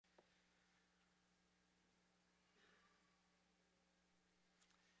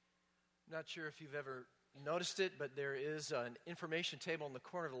Not sure if you've ever noticed it, but there is an information table in the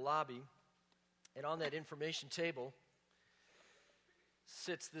corner of the lobby, and on that information table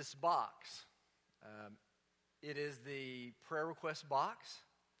sits this box. It is the prayer request box,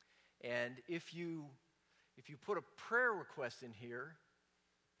 and if you put a prayer request in here,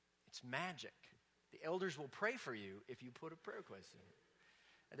 it's magic. The elders will pray for you if you put a prayer request in here.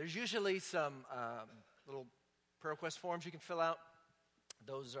 And there's usually some little prayer request forms you can fill out.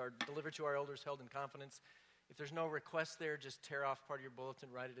 Those are delivered to our elders, held in confidence. If there's no request there, just tear off part of your bulletin,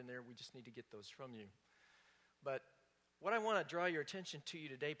 write it in there. We just need to get those from you. But what I want to draw your attention to you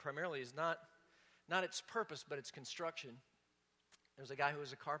today primarily is not its purpose, but its construction. There was a guy who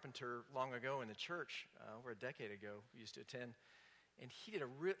was a carpenter long ago in the church, over a decade ago, we used to attend, and he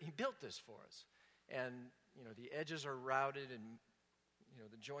built this for us. And, the edges are routed and,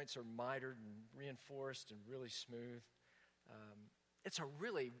 the joints are mitered and reinforced and really smooth. It's a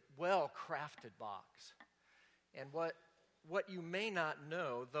really well-crafted box. And what you may not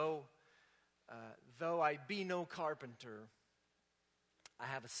know, though I be no carpenter, I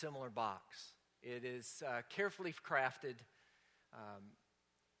have a similar box. It is carefully crafted.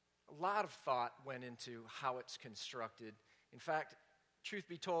 A lot of thought went into how it's constructed. In fact, truth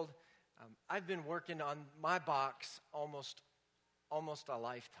be told, I've been working on my box almost a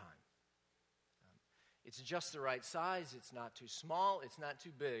lifetime. It's just the right size. It's not too small. It's not too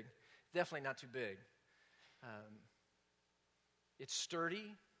big. Definitely not too big. It's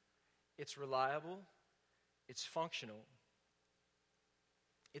sturdy. It's reliable. It's functional.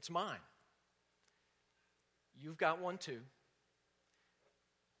 It's mine. You've got one too.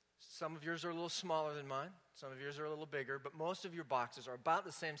 Some of yours are a little smaller than mine. Some of yours are a little bigger. But most of your boxes are about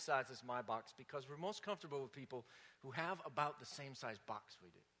the same size as my box because we're most comfortable with people who have about the same size box we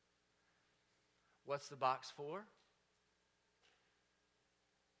do. What's the box for?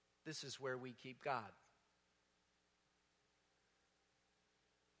 This is where we keep God.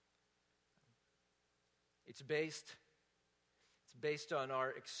 It's based on our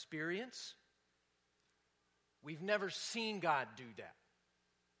experience. We've never seen God do that.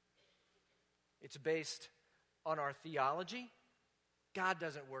 It's based on our theology. God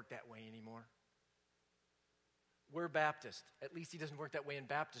doesn't work that way anymore. We're Baptist. At least he doesn't work that way in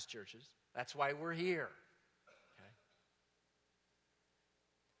Baptist churches. That's why we're here. Okay?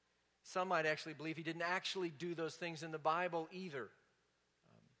 Some might actually believe he didn't actually do those things in the Bible either.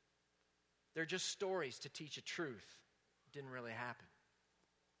 They're just stories to teach a truth. It didn't really happen.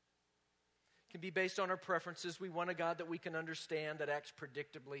 It can be based on our preferences. We want a God that we can understand, that acts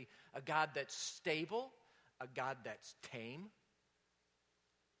predictably, a God that's stable, a God that's tame,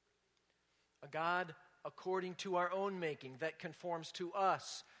 a God according to our own making, that conforms to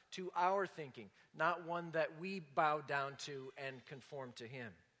us, to our thinking, not one that we bow down to and conform to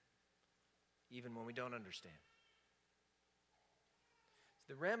him, even when we don't understand.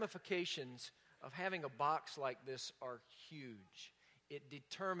 The ramifications of having a box like this are huge. It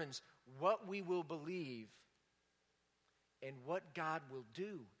determines what we will believe and what God will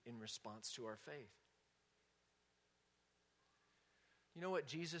do in response to our faith. You know what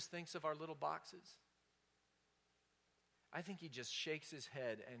Jesus thinks of our little boxes? I think he just shakes his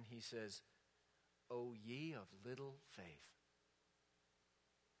head and he says, "O ye of little faith."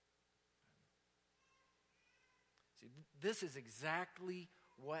 See, this is exactly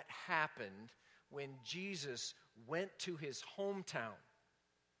what happened when Jesus went to his hometown.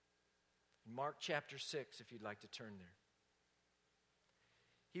 In Mark chapter 6, if you'd like to turn there.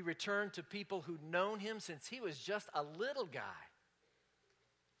 He returned to people who'd known him since he was just a little guy.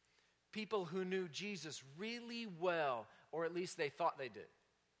 People who knew Jesus really well, or at least they thought they did.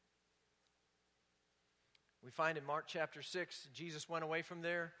 We find in Mark chapter 6, Jesus went away from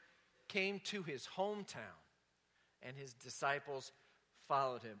there, came to his hometown, and his disciples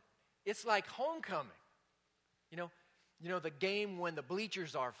followed him. It's like homecoming. You know the game when the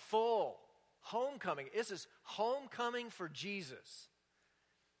bleachers are full. Homecoming. This is homecoming for Jesus.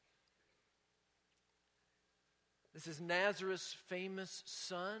 This is Nazareth's famous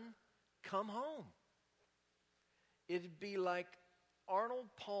son come home. It'd be like Arnold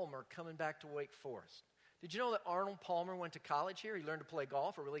Palmer coming back to Wake Forest. Did you know that Arnold Palmer went to college here? He learned to play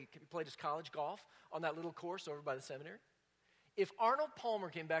golf, or really he played his college golf on that little course over by the seminary. If Arnold Palmer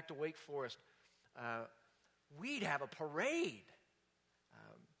came back to Wake Forest, we'd have a parade.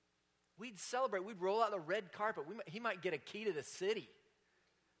 We'd celebrate. We'd roll out the red carpet. He might get a key to the city.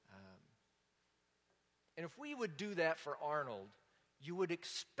 And if we would do that for Arnold, you would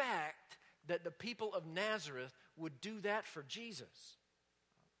expect that the people of Nazareth would do that for Jesus.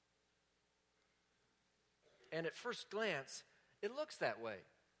 And at first glance, it looks that way.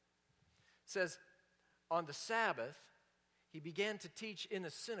 says, on the Sabbath, he began to teach in the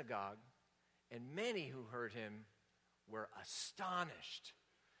synagogue, and many who heard him were astonished.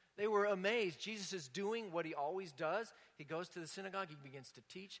 They were amazed. Jesus is doing what he always does. He goes to the synagogue, he begins to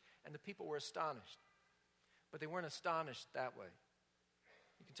teach, and the people were astonished. But they weren't astonished that way.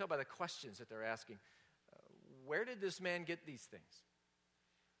 You can tell by the questions that they're asking. Where did this man get these things?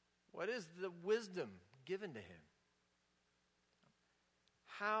 What is the wisdom given to him?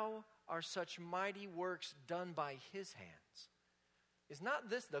 How are such mighty works done by his hands? Is not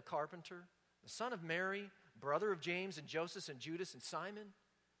this the carpenter, the son of Mary, brother of James and Joseph and Judas and Simon?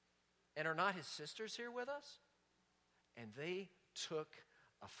 And are not his sisters here with us? And they took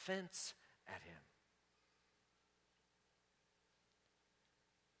offense at him.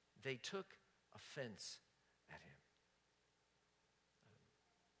 They took offense at him.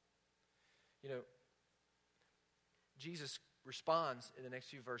 You know, Jesus responds in the next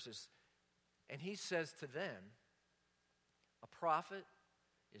few verses, and he says to them, a prophet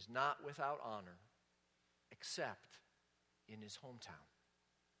is not without honor except in his hometown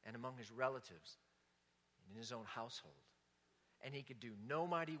and among his relatives and in his own household. And he could do no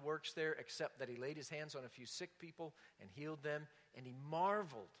mighty works there except that he laid his hands on a few sick people and healed them, and he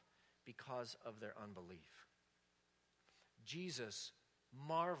marveled because of their unbelief. Jesus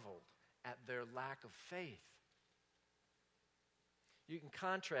marveled at their lack of faith. You can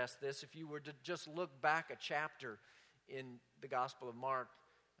contrast this if you were to just look back a chapter in the Gospel of Mark.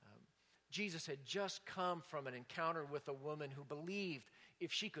 Jesus had just come from an encounter with a woman who believed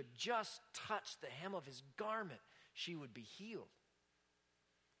if she could just touch the hem of his garment, she would be healed.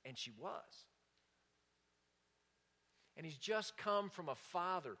 And she was. And he's just come from a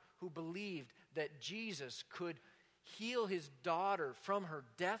father who believed that Jesus could heal his daughter from her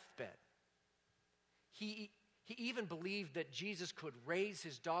deathbed. He even believed that Jesus could raise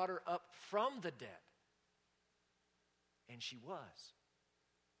his daughter up from the dead. And she was.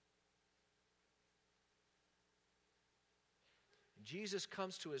 Jesus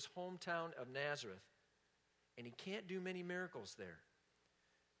comes to his hometown of Nazareth, and he can't do many miracles there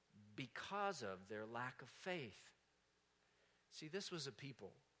because of their lack of faith. See, this was a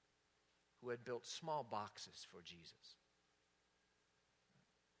people who had built small boxes for Jesus.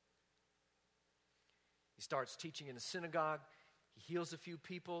 He starts teaching in the synagogue. He heals a few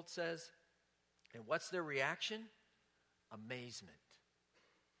people, it says. And what's their reaction? Amazement.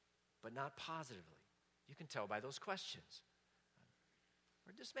 But not positively. You can tell by those questions.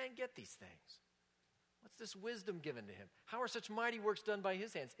 Where did this man get these things? What's this wisdom given to him? How are such mighty works done by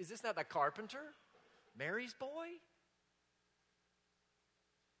his hands? Is this not the carpenter? Mary's boy?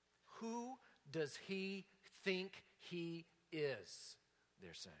 Who does he think he is?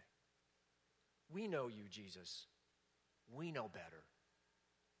 They're saying. We know you, Jesus. We know better.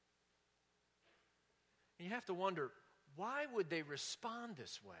 And you have to wonder, why would they respond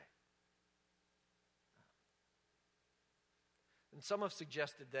this way? And some have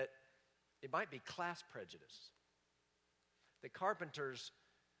suggested that it might be class prejudice. The carpenters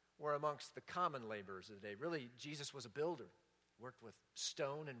were amongst the common laborers of the day. Really, Jesus was a builder, worked with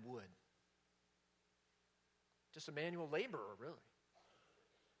stone and wood. Just a manual laborer, really.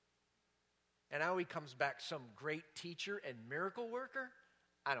 And now he comes back some great teacher and miracle worker?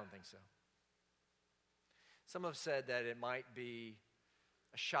 I don't think so. Some have said that it might be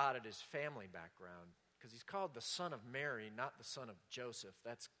a shot at his family background, because he's called the son of Mary, not the son of Joseph.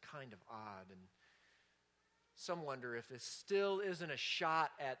 That's kind of odd. And some wonder if this still isn't a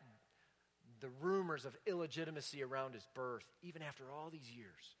shot at the rumors of illegitimacy around his birth, even after all these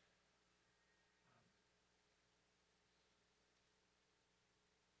years.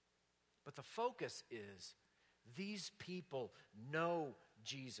 But the focus is these people know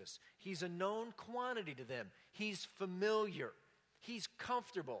Jesus. He's a known quantity to them. He's familiar. He's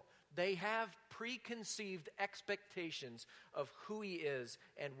comfortable. They have preconceived expectations of who he is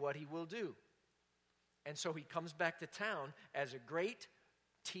and what he will do. And so he comes back to town as a great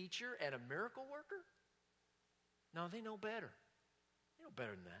teacher and a miracle worker? No, they know better. They know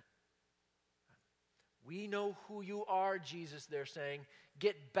better than that. We know who you are, Jesus, they're saying.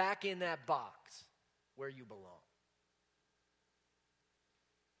 Get back in that box where you belong.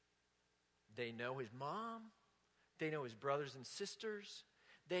 They know his mom. They know his brothers and sisters.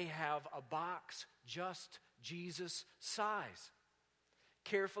 They have a box just Jesus' size,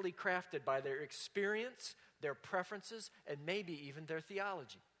 carefully crafted by their experience, their preferences, and maybe even their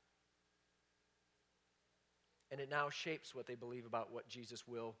theology. And it now shapes what they believe about what Jesus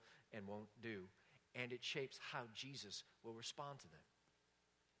will and won't do. And it shapes how Jesus will respond to them.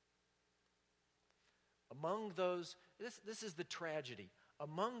 Among those, this is the tragedy.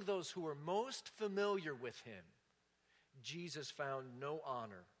 among those who were most familiar with him, Jesus found no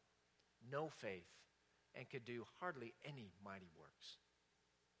honor, no faith, and could do hardly any mighty works.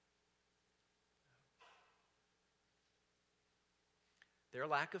 Their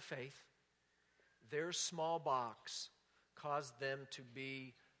lack of faith, their small box, caused them to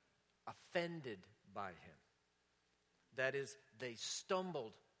be offended by him. That is, they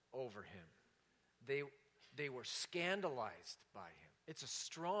stumbled over him. They were scandalized by him. It's a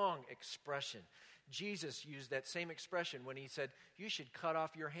strong expression. Jesus used that same expression when he said, you should cut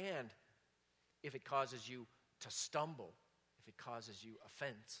off your hand if it causes you to stumble, if it causes you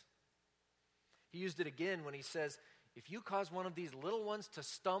offense. He used it again when he says, if you cause one of these little ones to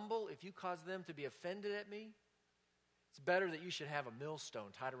stumble, if you cause them to be offended at me, it's better that you should have a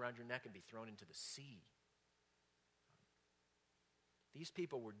millstone tied around your neck and be thrown into the sea. These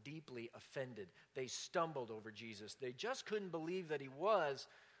people were deeply offended. They stumbled over Jesus. They just couldn't believe that he was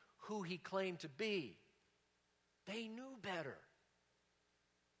who he claimed to be. They knew better.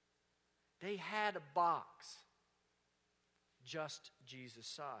 They had a box just Jesus'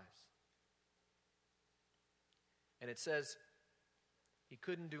 size. And it says he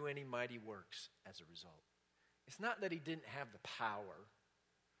couldn't do any mighty works as a result. It's not that he didn't have the power.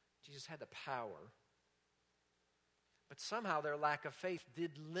 Jesus had the power. But somehow their lack of faith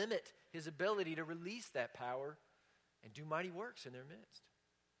did limit his ability to release that power and do mighty works in their midst.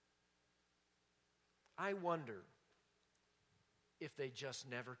 I wonder if they just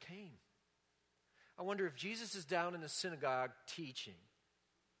never came. I wonder if Jesus is down in the synagogue teaching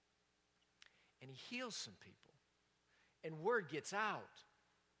and he heals some people and word gets out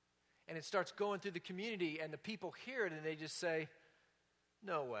and it starts going through the community and the people hear it and they just say,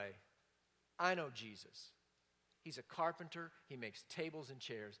 no way, I know Jesus. He's a carpenter. He makes tables and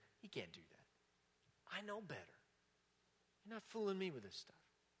chairs. He can't do that. I know better. You're not fooling me with this stuff.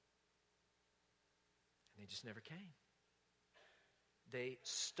 And they just never came. They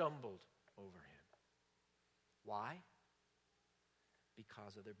stumbled over him. Why?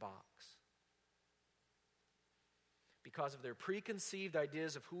 Because of their box. Because of their preconceived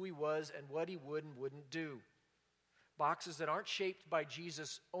ideas of who he was and what he would and wouldn't do. Boxes that aren't shaped by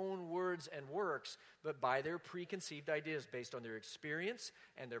Jesus' own words and works, but by their preconceived ideas based on their experience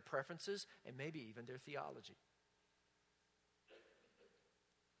and their preferences and maybe even their theology.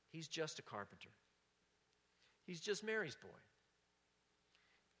 He's just a carpenter. He's just Mary's boy.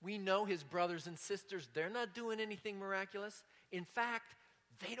 We know his brothers and sisters, they're not doing anything miraculous. In fact,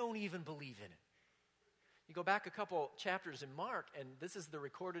 they don't even believe in it. You go back a couple chapters in Mark, and this is the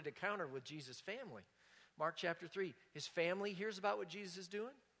recorded encounter with Jesus' family. Mark chapter 3, his family hears about what Jesus is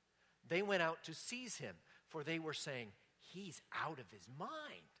doing. They went out to seize him, for they were saying, he's out of his mind.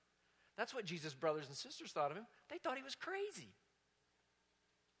 That's what Jesus' brothers and sisters thought of him. They thought he was crazy.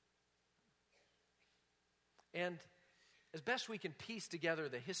 And as best we can piece together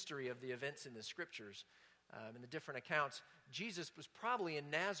the history of the events in the scriptures, and the different accounts, Jesus was probably in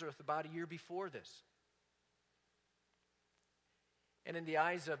Nazareth about a year before this. And in the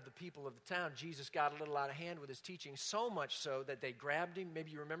eyes of the people of the town, Jesus got a little out of hand with his teaching, so much so that they grabbed him.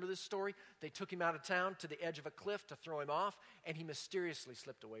 Maybe you remember this story. They took him out of town to the edge of a cliff to throw him off, and he mysteriously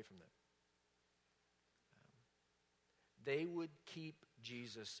slipped away from them. They would keep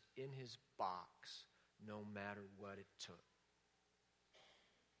Jesus in his box no matter what it took.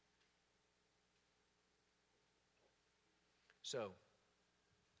 So,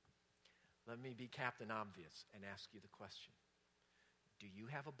 let me be Captain Obvious and ask you the question. Do you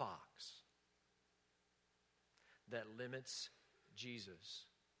have a box that limits Jesus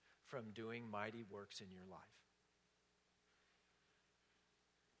from doing mighty works in your life?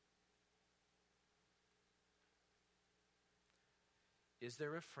 Is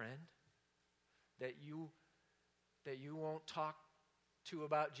there a friend that you won't talk to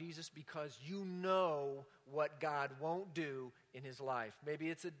about Jesus because you know what God won't do in his life? Maybe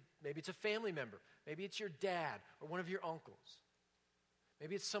it's a family member. Maybe it's your dad or one of your uncles.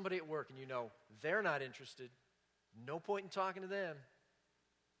 Maybe it's somebody at work and you know they're not interested. No point in talking to them.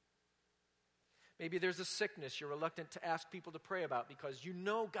 Maybe there's a sickness you're reluctant to ask people to pray about because you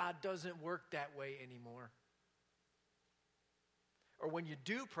know God doesn't work that way anymore. Or when you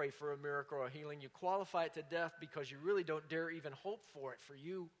do pray for a miracle or a healing, you qualify it to death because you really don't dare even hope for it for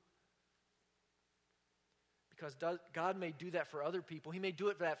you. Because God may do that for other people. He may do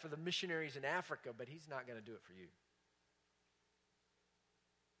it for the missionaries in Africa, but he's not going to do it for you.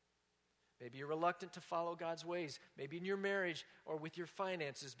 Maybe you're reluctant to follow God's ways. Maybe in your marriage or with your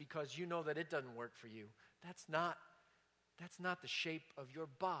finances because you know that it doesn't work for you. That's not the shape of your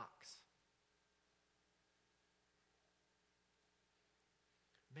box.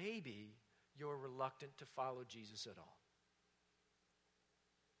 maybe you're reluctant to follow Jesus at all.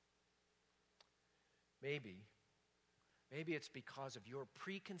 Maybe it's because of your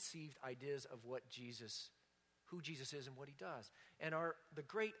preconceived ideas of who Jesus is and what he does. And the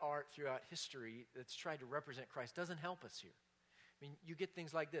great art throughout history that's tried to represent Christ doesn't help us here. I mean, you get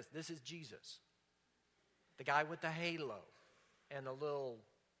things like this. This is Jesus. The guy with the halo and the little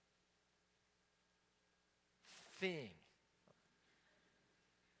thing.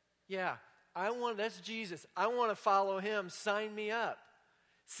 Yeah, that's Jesus. I want to follow him. Sign me up.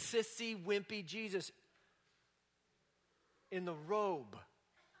 Sissy, wimpy Jesus in the robe.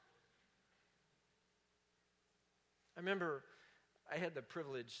 I remember I had the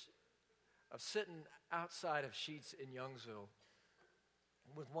privilege of sitting outside of Sheetz in Youngsville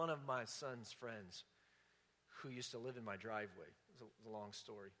with one of my son's friends who used to live in my driveway. It was a long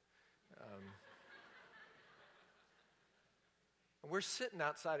story. And we're sitting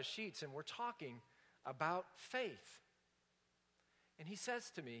outside of Sheetz and we're talking about faith. And he says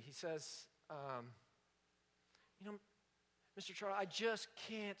to me, Mr. Charles, I just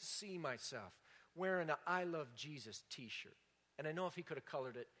can't see myself wearing an I Love Jesus t-shirt. And I know if he could have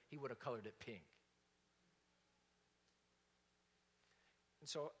colored it, he would have colored it pink. And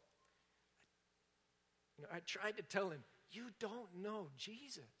so, I tried to tell him, you don't know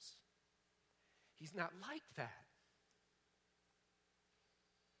Jesus. He's not like that.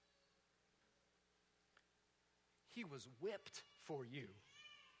 He was whipped for you.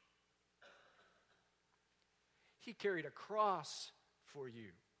 He carried a cross for you.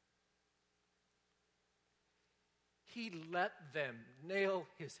 He let them nail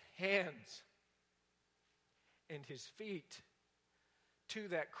his hands and his feet to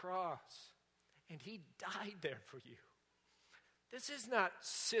that cross. And he died there for you. This is not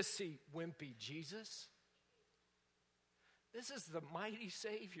sissy, wimpy Jesus. This is the mighty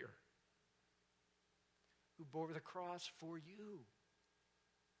Savior who bore the cross for you.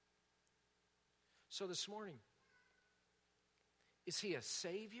 So this morning, is he a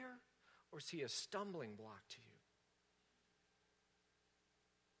Savior or is he a stumbling block to you?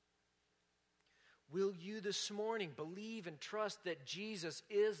 Will you this morning believe and trust that Jesus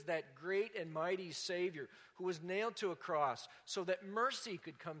is that great and mighty Savior who was nailed to a cross so that mercy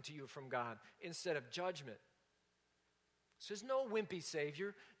could come to you from God instead of judgment? This is no wimpy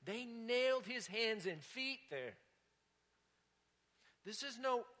Savior. They nailed his hands and feet there. This is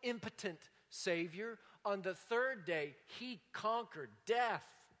no impotent Savior. On the third day, he conquered death.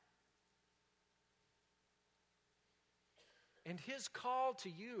 And his call to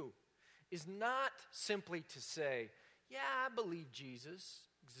you is not simply to say, yeah, I believe Jesus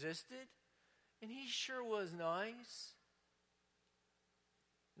existed, and he sure was nice.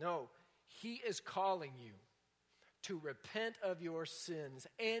 No, he is calling you to repent of your sins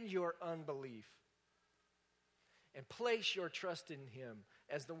and your unbelief and place your trust in him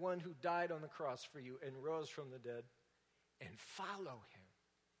as the one who died on the cross for you and rose from the dead, and follow him.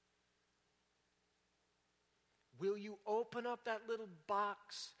 Will you open up that little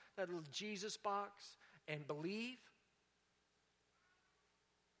box, that little Jesus box, and believe?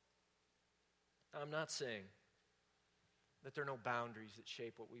 I'm not saying that there are no boundaries that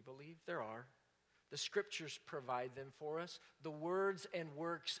shape what we believe. There are. The scriptures provide them for us. The words and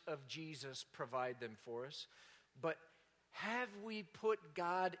works of Jesus provide them for us. But have we put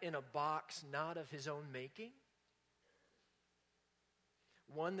God in a box not of his own making?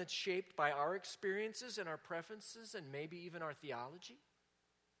 One that's shaped by our experiences and our preferences and maybe even our theology?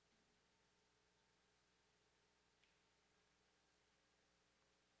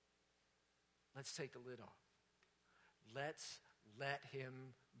 Let's take the lid off. Let's let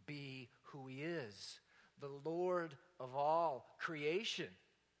him be who he is, the Lord of all creation.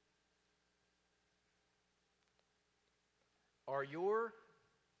 Are your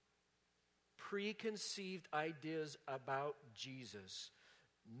preconceived ideas about Jesus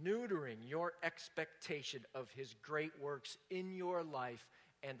neutering your expectation of his great works in your life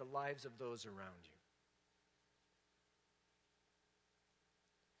and the lives of those around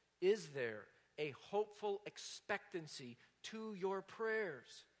you? Is there a hopeful expectancy to your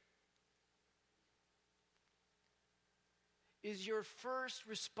prayers? Is your first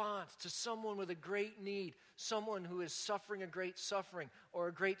response to someone with a great need, someone who is suffering a great suffering or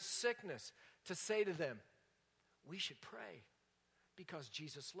a great sickness, to say to them, we should pray because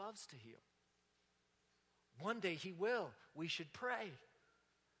Jesus loves to heal. One day he will. We should pray.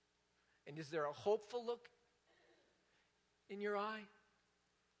 And is there a hopeful look in your eye?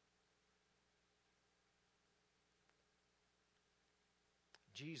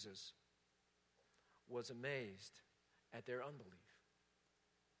 Jesus was amazed at their unbelief.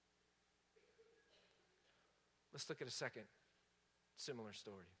 Let's look at a second similar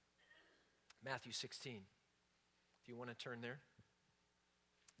story. Matthew 16. If you want to turn there.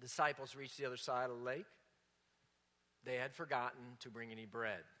 Disciples reached the other side of the lake. They had forgotten to bring any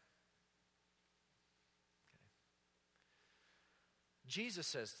bread. Okay. Jesus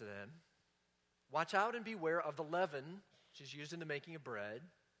says to them, watch out and beware of the leaven, which is used in the making of bread,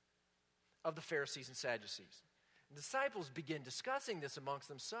 of the Pharisees and Sadducees. And the disciples begin discussing this amongst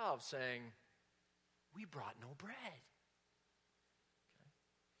themselves, saying, we brought no bread. Okay.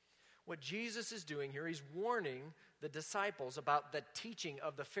 What Jesus is doing here, he's warning the disciples about the teaching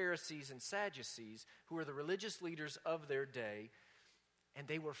of the Pharisees and Sadducees, who were the religious leaders of their day, and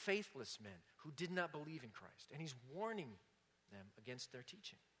they were faithless men who did not believe in Christ. And he's warning them against their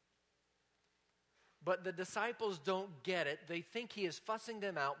teaching. But the disciples don't get it. They think he is fussing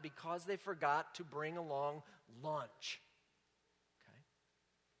them out because they forgot to bring along lunch. Okay?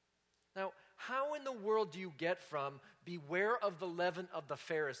 Now, how in the world do you get from beware of the leaven of the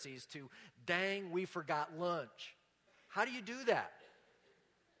Pharisees to dang, we forgot lunch? How do you do that?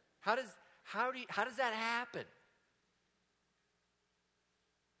 How does that happen?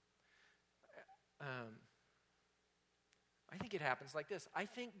 I think it happens like this. I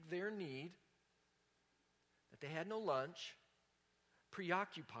think their need, that they had no lunch,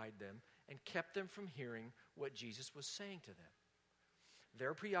 preoccupied them and kept them from hearing what Jesus was saying to them.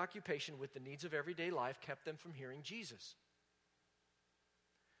 Their preoccupation with the needs of everyday life kept them from hearing Jesus.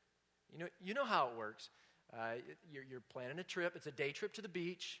 You know how it works. You're planning a trip. It's a day trip to the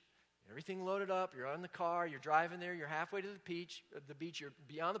beach. Everything loaded up. You're on the car. You're driving there. You're halfway to the beach. You're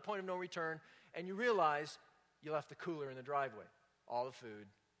beyond the point of no return. And you realize you left the cooler in the driveway. All the food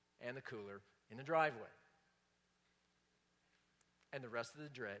and the cooler in the driveway. And the rest of the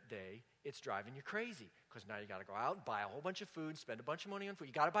day, it's driving you crazy. Because now you got to go out and buy a whole bunch of food, spend a bunch of money on food.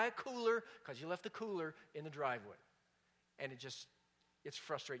 You got to buy a cooler because you left the cooler in the driveway. And it's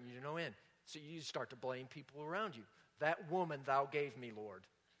frustrating you to no end. So you start to blame people around you. That woman thou gave me, Lord.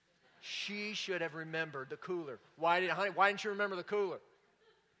 She should have remembered the cooler. Why didn't you remember the cooler?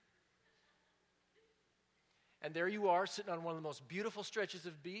 And there you are sitting on one of the most beautiful stretches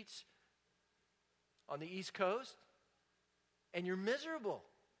of beach on the East Coast. And you're miserable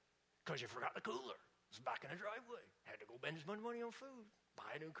because you forgot the cooler. It's back in the driveway. Had to go spend as much money on food.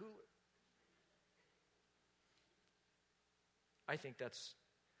 Buy a new cooler. I think that's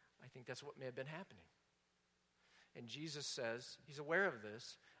what may have been happening. And Jesus says, he's aware of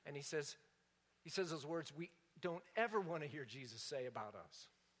this, and he says those words we don't ever want to hear Jesus say about us.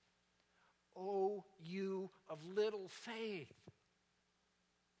 Oh, you of little faith.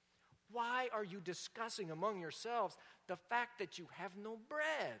 Why are you discussing among yourselves the fact that you have no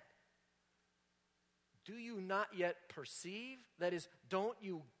bread? Do you not yet perceive? That is, don't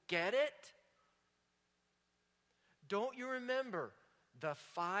you get it? Don't you remember the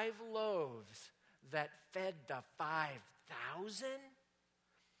 5 loaves that fed the 5,000?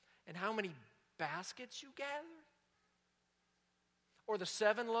 And how many baskets you gathered? Or the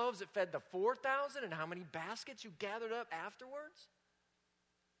 7 loaves that fed the 4,000 and how many baskets you gathered up afterwards?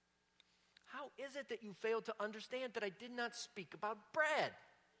 How is it that you failed to understand that I did not speak about bread?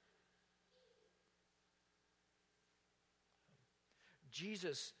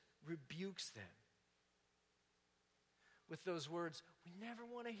 Jesus rebukes them with those words we never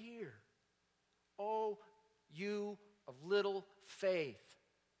want to hear. Oh, you of little faith.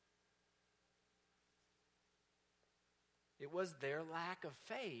 It was their lack of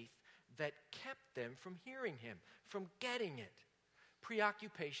faith that kept them from hearing him, from getting it.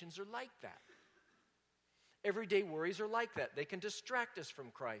 Preoccupations are like that. Everyday worries are like that. They can distract us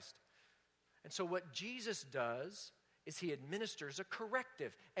from Christ. And so what Jesus does is he administers a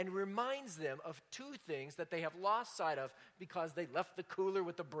corrective and reminds them of 2 things that they have lost sight of because they left the cooler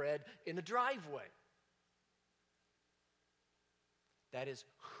with the bread in the driveway. That is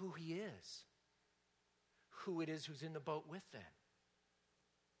who he is, who it is who's in the boat with them,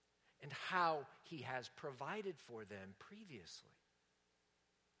 and how he has provided for them previously.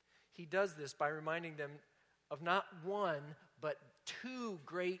 He does this by reminding them of not 1, but 2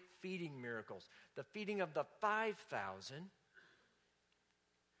 great feeding miracles. The feeding of the 5,000,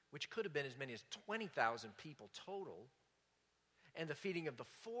 which could have been as many as 20,000 people total, and the feeding of the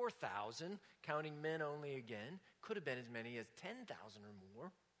 4,000, counting men only again, could have been as many as 10,000 or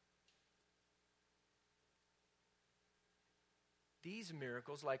more. These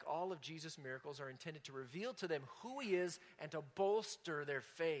miracles, like all of Jesus' miracles, are intended to reveal to them who he is and to bolster their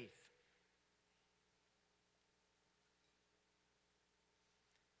faith.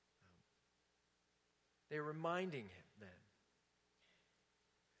 They're reminding him then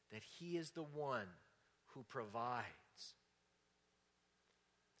that he is the one who provides.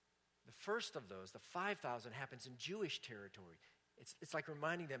 The first of those, the 5,000, happens in Jewish territory. It's like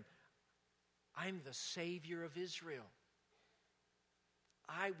reminding them, I'm the Savior of Israel.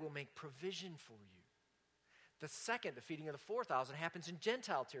 I will make provision for you. The second, the feeding of the 4,000, happens in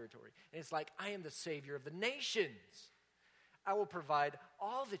Gentile territory. And it's like, I am the Savior of the nations. I will provide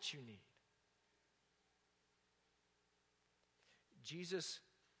all that you need. Jesus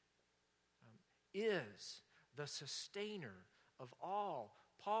is the sustainer of all.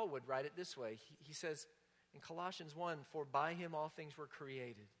 Paul would write it this way. He says in Colossians 1, for by him all things were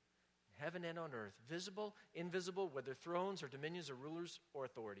created, heaven and on earth, visible, invisible, whether thrones or dominions or rulers or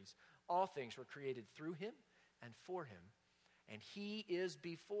authorities. All things were created through him and for him. And he is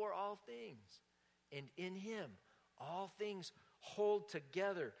before all things. And in him all things hold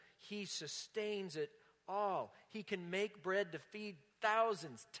together. He sustains it all. He can make bread to feed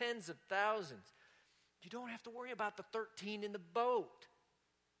thousands, tens of thousands. You don't have to worry about the 13 in the boat,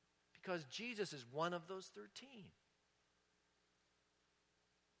 because Jesus is one of those 13.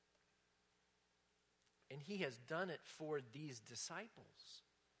 And he has done it for these disciples.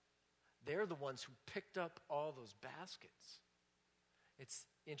 They're the ones who picked up all those baskets. It's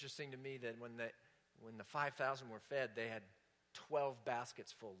interesting to me that when the 5,000 were fed, they had 12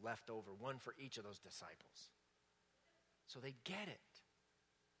 baskets full left over, one for each of those disciples. So they get it.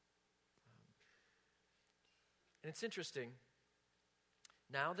 And it's interesting,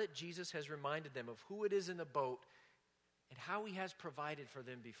 now that Jesus has reminded them of who it is in the boat and how he has provided for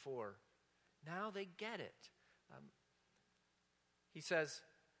them before, now they get it. He says,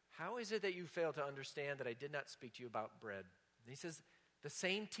 how is it that you fail to understand that I did not speak to you about bread? And he says, the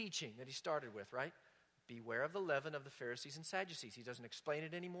same teaching that he started with, right? Beware of the leaven of the Pharisees and Sadducees. He doesn't explain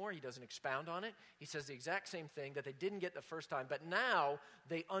it anymore. He doesn't expound on it. He says the exact same thing that they didn't get the first time, but now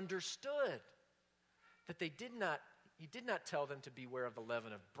they understood that he did not tell them to beware of the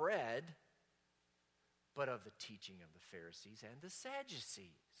leaven of bread, but of the teaching of the Pharisees and the Sadducees.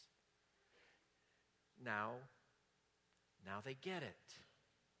 Now they get it.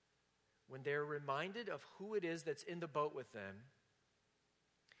 When they're reminded of who it is that's in the boat with them,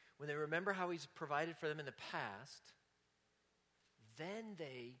 when they remember how he's provided for them in the past, then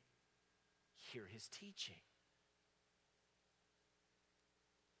they hear his teaching.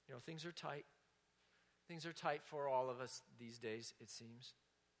 You know, things are tight. Things are tight for all of us these days, it seems.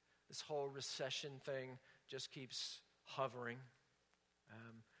 This whole recession thing just keeps hovering.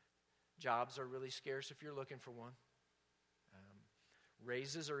 Jobs are really scarce if you're looking for one.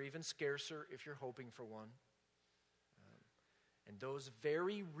 Raises are even scarcer if you're hoping for one. And those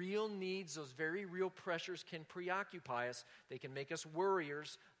very real needs, those very real pressures can preoccupy us. They can make us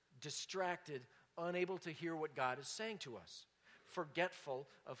worriers, distracted, unable to hear what God is saying to us, forgetful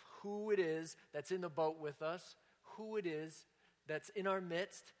of who it is that's in the boat with us, who it is that's in our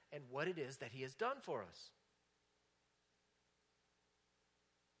midst, and what it is that he has done for us.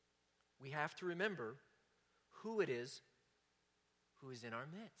 We have to remember who it is who is in our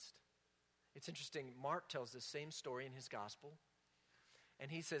midst. It's interesting, Mark tells the same story in his gospel,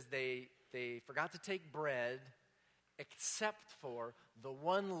 and he says they forgot to take bread except for the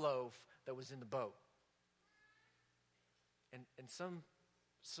one loaf that was in the boat. And some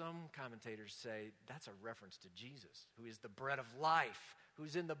commentators say that's a reference to Jesus, who is the bread of life,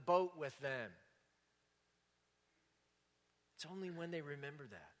 who's in the boat with them. It's only when they remember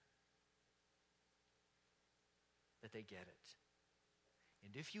that they get it.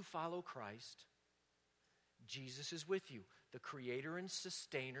 And if you follow Christ, Jesus is with you, the creator and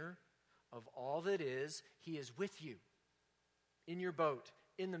sustainer of all that is. He is with you, in your boat,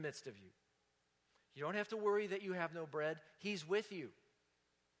 in the midst of you. You don't have to worry that you have no bread. He's with you.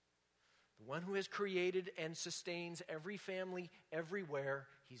 The one who has created and sustains every family everywhere,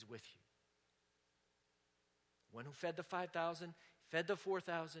 he's with you. The one who fed the 5,000, fed the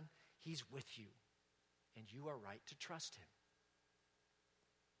 4,000, he's with you. And you are right to trust him.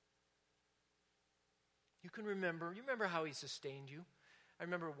 You remember how he sustained you. I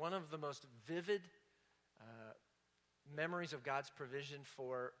remember one of the most vivid memories of God's provision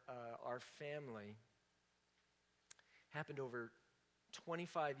for our family happened over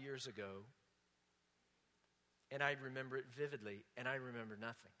 25 years ago, and I remember it vividly, and I remember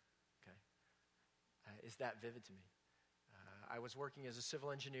nothing. Okay, it's that vivid to me. I was working as a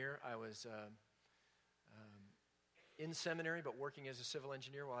civil engineer. I was in seminary, but working as a civil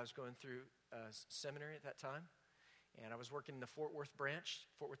engineer while I was going through seminary at that time. And I was working in the Fort Worth,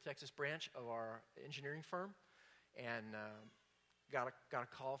 Texas branch of our engineering firm, and got a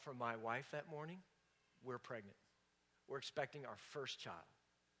call from my wife that morning. We're pregnant. We're expecting our first child.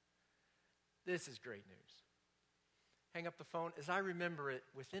 This is great news. Hang up the phone. As I remember it,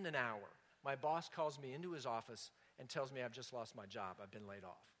 within an hour, my boss calls me into his office and tells me I've just lost my job. I've been laid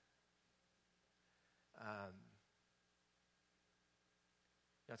off.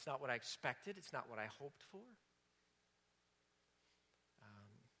 That's not what I expected. It's not what I hoped for.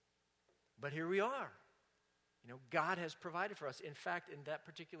 But here we are. God has provided for us. In fact, in that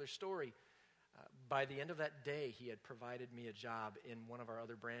particular story, by the end of that day, he had provided me a job in one of our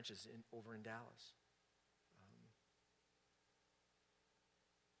other branches over in Dallas.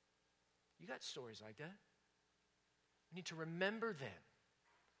 You got stories like that. You need to remember them.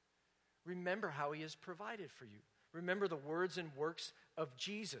 Remember how he has provided for you. Remember the words and works of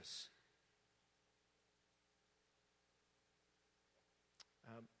Jesus.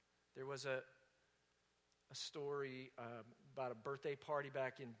 There was a story about a birthday party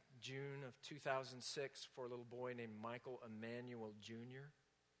back in June of 2006 for a little boy named Michael Emmanuel Jr.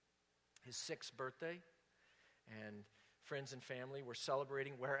 His 6th birthday. And friends and family were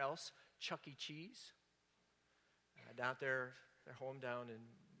celebrating, where else? Chuck E. Cheese. Down there, their home down in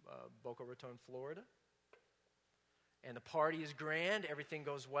Boca Raton, Florida. And the party is grand. Everything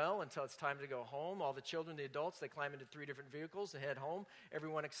goes well until it's time to go home. All the children, the adults, they climb into 3 different vehicles to head home.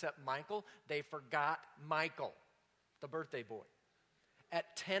 Everyone except Michael. They forgot Michael, the birthday boy.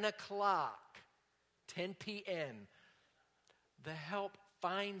 At 10 o'clock, 10 p.m., the help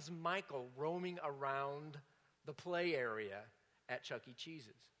finds Michael roaming around the play area at Chuck E.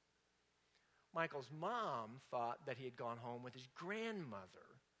 Cheese's. Michael's mom thought that he had gone home with his grandmother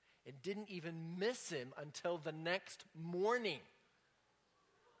and didn't even miss him until the next morning.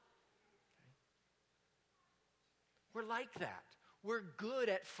 Okay. We're like that. We're good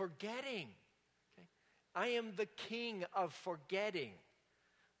at forgetting. Okay. I am the king of forgetting.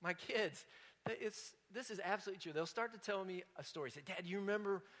 My kids, this is absolutely true. They'll start to tell me a story. Say, Dad, do you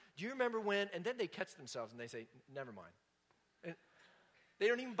remember when? And then they catch themselves and they say, never mind. And they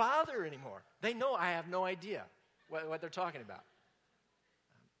don't even bother anymore. They know I have no idea what they're talking about.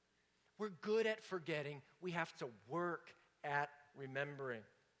 We're good at forgetting. We have to work at remembering.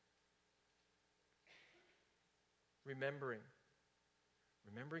 Remembering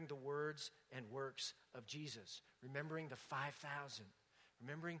the words and works of Jesus. Remembering the 5,000.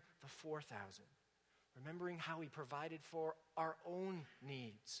 Remembering the 4,000. Remembering how he provided for our own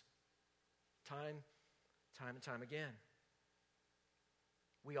needs. Time and time again.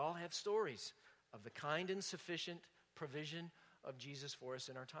 We all have stories of the kind and sufficient provision of Jesus for us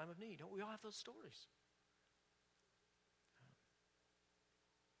in our time of need. Don't we all have those stories?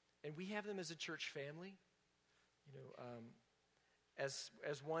 And we have them as a church family. As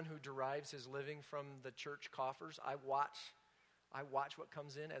one who derives his living from the church coffers, I watch what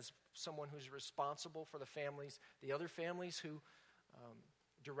comes in as someone who's responsible for the other families who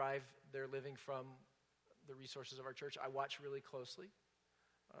derive their living from the resources of our church. I watch really closely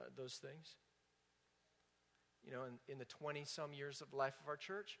those things. In the 20-some years of the life of our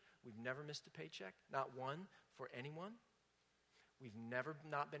church, we've never missed a paycheck, not one for anyone. We've never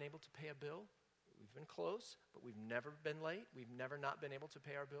not been able to pay a bill. We've been close, but we've never been late. We've never not been able to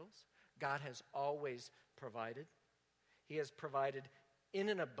pay our bills. God has always provided. He has provided in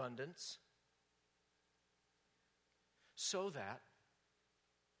an abundance so that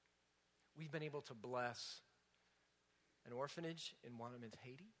we've been able to bless an orphanage in Wanamint,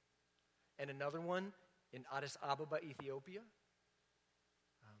 Haiti, and another one in Addis Ababa, Ethiopia,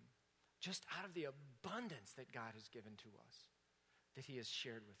 just out of the abundance that God has given to us, that he has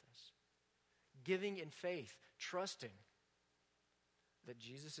shared with us. Giving in faith, trusting that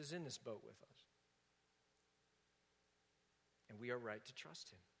Jesus is in this boat with us. And we are right to trust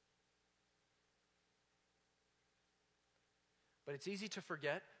him. But it's easy to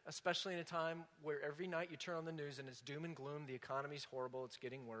forget, especially in a time where every night you turn on the news and it's doom and gloom, the economy's horrible, it's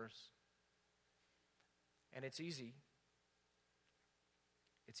getting worse. And it's easy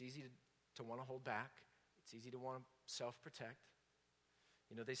to want to hold back. It's easy to want to self-protect.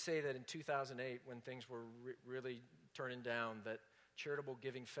 They say that in 2008, when things were really turning down, that charitable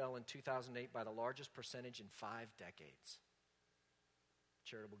giving fell in 2008 by the largest percentage in 5 decades.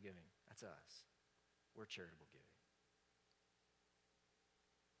 Charitable giving, that's us. We're charitable giving.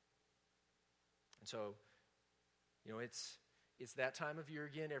 And so, it's that time of year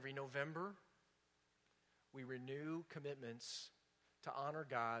again. Every November, we renew commitments to honor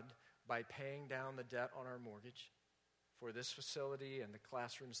God by paying down the debt on our mortgage for this facility and the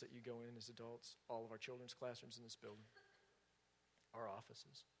classrooms that you go in as adults, all of our children's classrooms in this building, our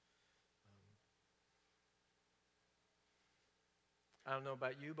offices. I don't know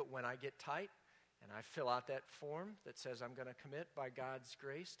about you, but when I get tight And I fill out that form that says I'm going to commit by God's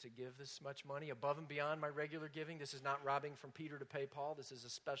grace to give this much money above and beyond my regular giving. This is not robbing from Peter to pay Paul. This is a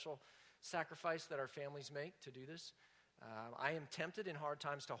special sacrifice that our families make to do this. I am tempted in hard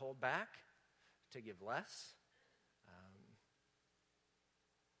times to hold back, to give less.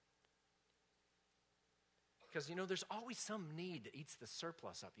 Because, there's always some need that eats the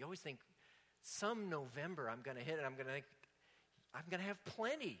surplus up. You always think, some November I'm going to hit it, I'm going to have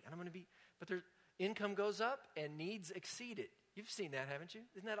plenty, and I'm going to be, but income goes up and needs exceed it. You've seen that, haven't you?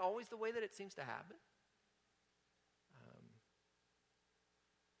 Isn't that always the way that it seems to happen?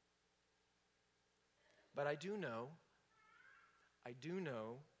 But I do know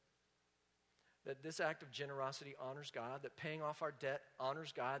that this act of generosity honors God, that paying off our debt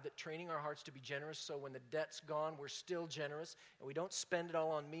honors God, that training our hearts to be generous so when the debt's gone, we're still generous, and we don't spend it all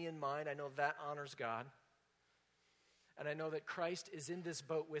on me and mine. I know that honors God. And I know that Christ is in this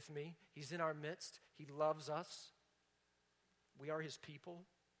boat with me. He's in our midst. He loves us. We are his people.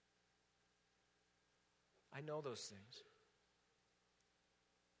 I know those things.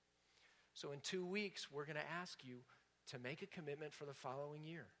 So in 2 weeks, we're going to ask you to make a commitment for the following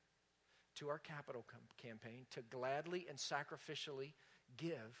year to our capital campaign, to gladly and sacrificially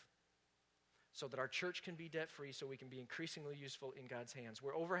give so that our church can be debt-free, so we can be increasingly useful in God's hands.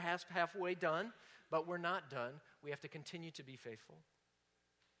 We're over halfway done, but we're not done. We have to continue to be faithful.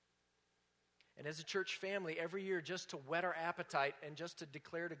 And as a church family, every year, just to whet our appetite and just to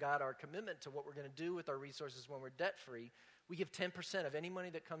declare to God our commitment to what we're going to do with our resources when we're debt-free, we give 10% of any money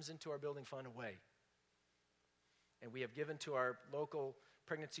that comes into our building fund away. And we have given to our local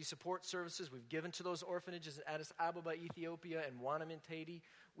pregnancy support services. We've given to those orphanages in Addis Ababa, Ethiopia, and Wanam in Haiti.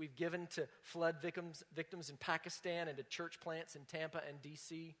 We've given to flood victims in Pakistan and to church plants in Tampa and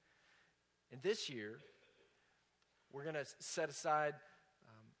D.C. And this year, we're going to set aside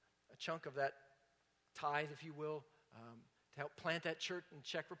a chunk of that tithe, if you will, to help plant that church in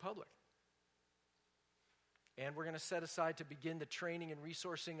Czech Republic. And we're going to set aside to begin the training and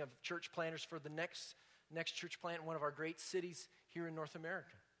resourcing of church planters for the next church plant in one of our great cities here in North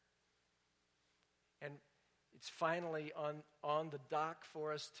America. And it's finally on the dock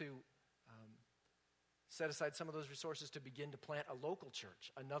for us to set aside some of those resources to begin to plant a local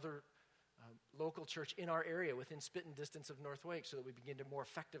church, another local church in our area within spitting distance of North Wake, so that we begin to more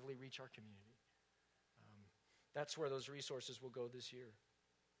effectively reach our community. That's where those resources will go this year.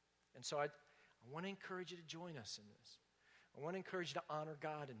 And so I want to encourage you to join us in this. I want to encourage you to honor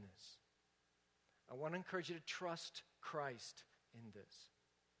God in this. I want to encourage you to trust Christ in this.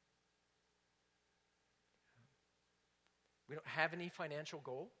 We don't have any financial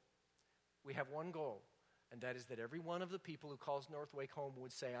goal. We have one goal, and that is that every one of the people who calls North Wake home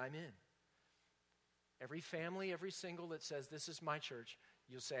would say, I'm in. Every family, every single that says, this is my church,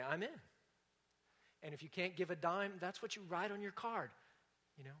 you'll say, I'm in. And if you can't give a dime, that's what you write on your card.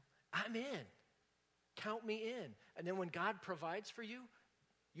 I'm in. Count me in. And then when God provides for you,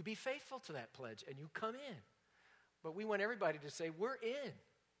 you be faithful to that pledge and you come in. But we want everybody to say, we're in.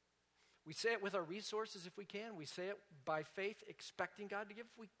 We say it with our resources if we can. We say it by faith, expecting God to give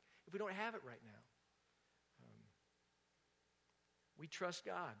if we don't have it right now. We trust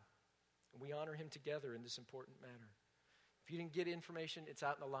God, and we honor him together in this important matter. If you didn't get information, it's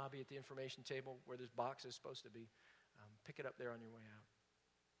out in the lobby at the information table where this box is supposed to be. Pick it up there on your way out.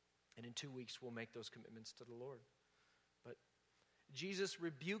 And in 2 weeks, we'll make those commitments to the Lord. But Jesus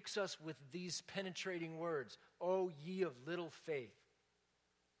rebukes us with these penetrating words, "O ye of little faith."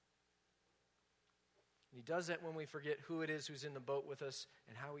 And he does that when we forget who it is who's in the boat with us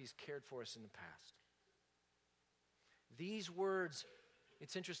and how he's cared for us in the past. These words,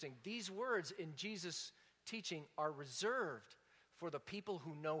 it's interesting, these words in Jesus' teaching are reserved for the people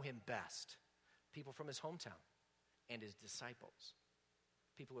who know him best, people from his hometown and his disciples,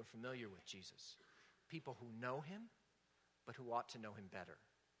 people who are familiar with Jesus, people who know him but who ought to know him better.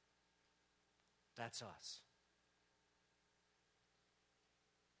 That's us.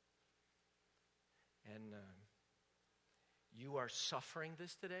 And you are suffering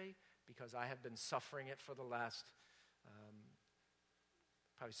this today because I have been suffering it for the last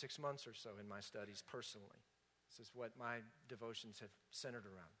probably 6 months or so in my studies personally. This is what my devotions have centered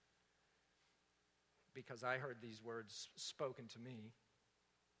around. Because I heard these words spoken to me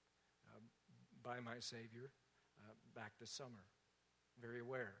by my Savior back this summer. Very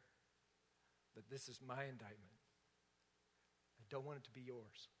aware that this is my indictment. I don't want it to be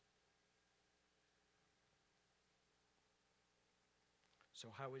yours. So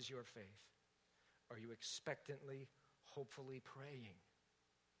how is your faith? Are you expectantly, hopefully praying?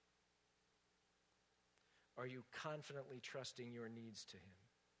 Are you confidently trusting your needs to him?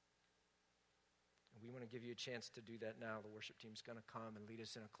 We want to give you a chance to do that now. The worship team's going to come and lead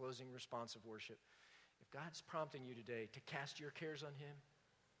us in a closing response of worship. If God's prompting you today to cast your cares on him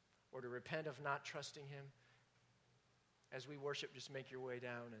or to repent of not trusting him, as we worship, just make your way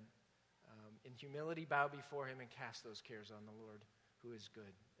down and in humility bow before him and cast those cares on the Lord, who is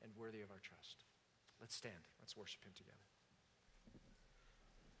good and worthy of our trust. Let's stand. Let's worship him together.